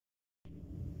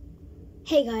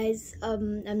Hey guys,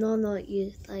 I'm not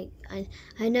used, I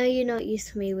know you're not used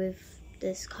to me with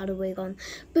this kind of wig on,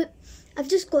 but I've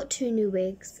just got 2 new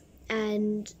wigs,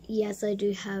 and yes, I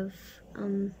do have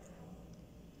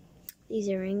these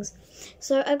earrings.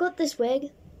 So I got this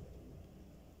wig,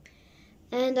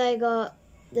 and I got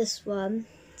this one,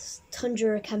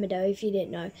 Tanjiro Kamado, if you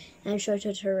didn't know, and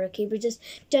Shoto Taruki, but just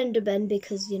gender bend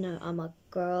because, you know, I'm a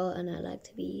girl and I like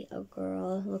to be a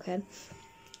girl, okay?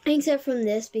 Except from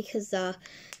this, because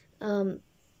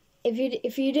if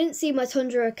you didn't see my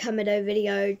Tanjiro Kamado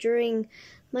video during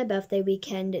my birthday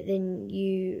weekend, then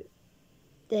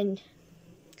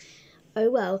oh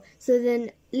well. So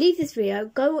then leave this video,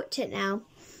 go watch it now,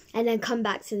 and then come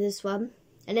back to this one,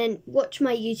 and then watch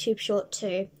my YouTube short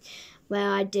too, where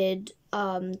I did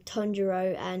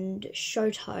Tanjiro and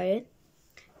Shoto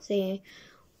saying,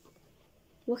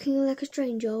 "Walking like a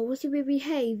stranger, what's your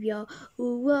behavior?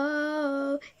 Ooh,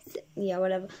 whoa." Yeah,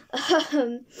 whatever.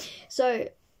 So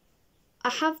I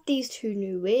have these 2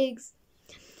 new wigs,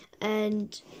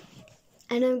 and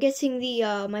I'm getting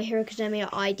the My Hero Academia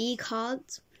ID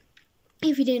cards.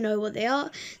 If you didn't know what they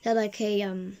are, they're like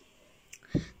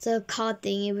it's a card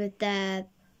thingy with their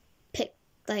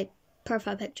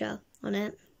profile picture on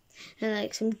it, and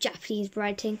like some Japanese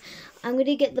writing. I'm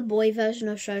gonna get the boy version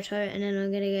of Shoto, and then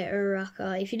I'm gonna get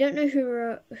Uraraka. If you don't know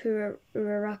who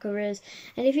Uraraka is,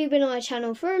 and if you've been on my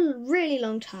channel for a really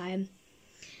long time,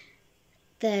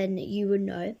 then you would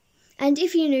know. And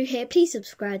if you're new here, please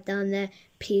subscribe down there.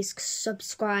 Please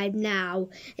subscribe now.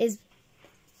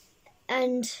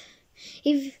 And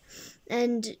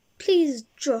please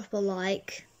drop a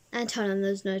like and turn on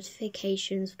those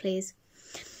notifications, please.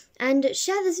 And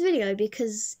share this video,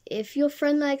 because if your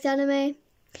friend likes anime,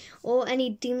 or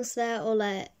any Demon Slayer, or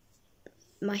like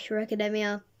My Hero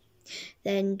Academia,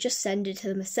 then just send it to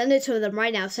them. Send it to them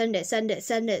right now. Send it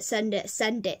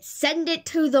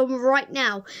to them right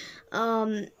now.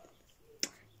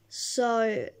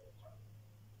 So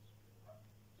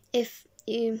if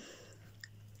you,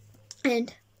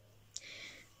 and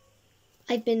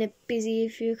I've been busy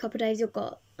for a couple of days.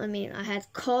 I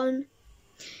had con.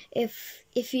 If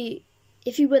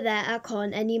you were there at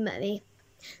con and you met me,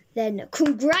 then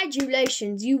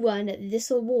congratulations, you won this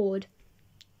award.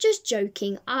 Just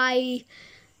joking, I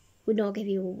would not give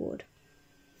you an award,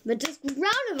 but just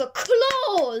round of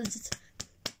applause,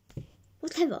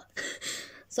 whatever.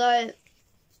 So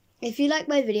if you like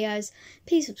my videos,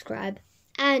 please subscribe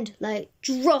and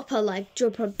drop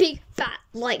a big fat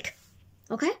like.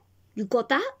 Okay, you got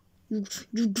that? You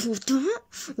got that?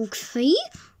 Okay,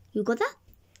 you got that?